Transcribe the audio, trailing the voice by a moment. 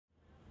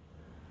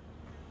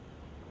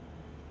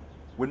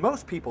When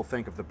most people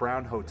think of the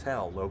Brown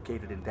Hotel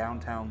located in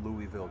downtown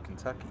Louisville,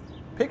 Kentucky,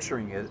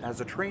 picturing it as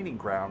a training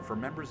ground for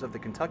members of the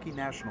Kentucky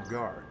National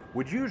Guard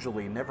would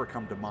usually never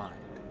come to mind.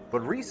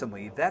 But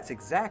recently, that's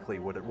exactly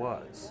what it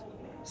was.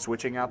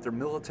 Switching out their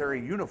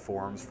military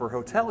uniforms for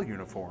hotel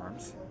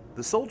uniforms,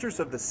 the soldiers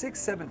of the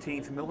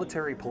 617th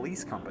Military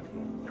Police Company,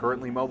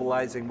 currently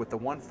mobilizing with the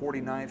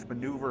 149th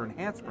Movement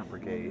Enhancement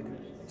Brigade,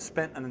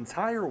 spent an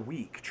entire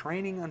week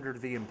training under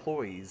the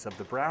employees of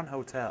the Brown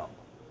Hotel,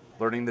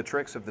 learning the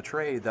tricks of the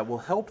trade that will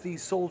help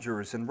these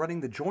soldiers in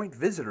running the Joint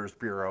Visitors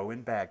Bureau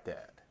in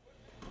Baghdad.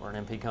 We're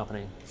an MP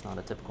company. It's not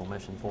a typical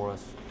mission for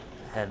us.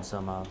 Had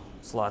some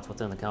slots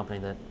within the company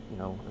that,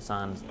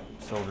 assigns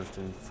soldiers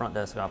to front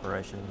desk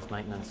operations,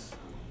 maintenance.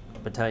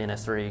 Battalion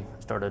S3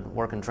 started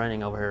working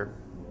training over here,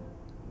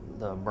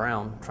 the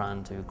Brown,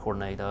 trying to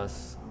coordinate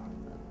us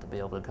to be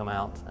able to come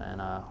out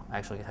and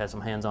actually had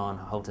some hands-on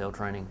hotel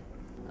training.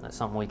 And it's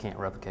something we can't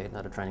replicate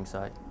at a training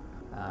site.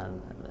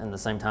 And at the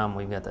same time,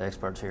 we've got the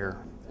experts here.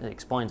 It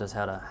explains us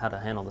how to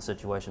handle the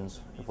situations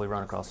if we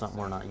run across something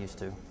we're not used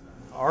to.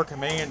 Our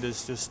command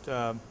has just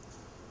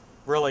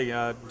really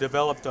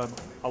developed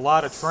a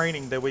lot of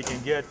training that we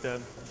can get to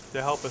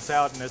help us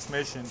out in this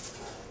mission.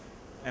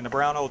 And the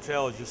Brown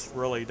Hotel has just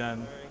really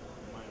done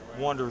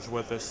wonders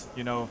with us,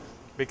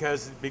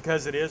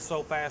 because it is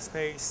so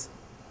fast-paced.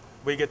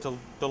 We get to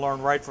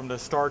learn right from the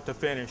start to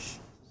finish.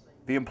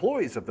 The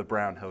employees of the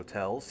Brown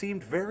Hotel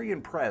seemed very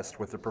impressed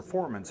with the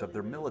performance of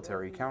their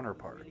military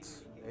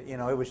counterparts. It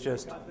was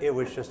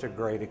just a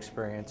great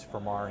experience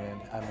from our end.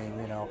 I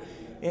mean,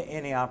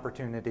 any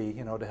opportunity,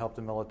 to help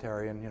the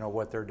military and,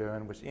 what they're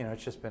doing was,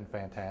 it's just been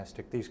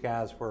fantastic. These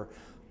guys were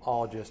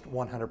all just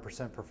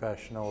 100%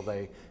 professional.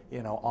 They,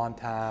 on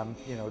time,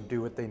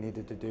 do what they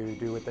needed to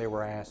do what they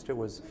were asked. It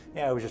was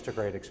just a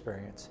great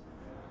experience.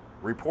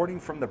 Reporting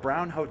from the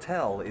Brown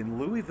Hotel in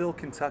Louisville,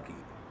 Kentucky,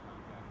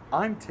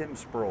 I'm Tim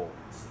Sproles.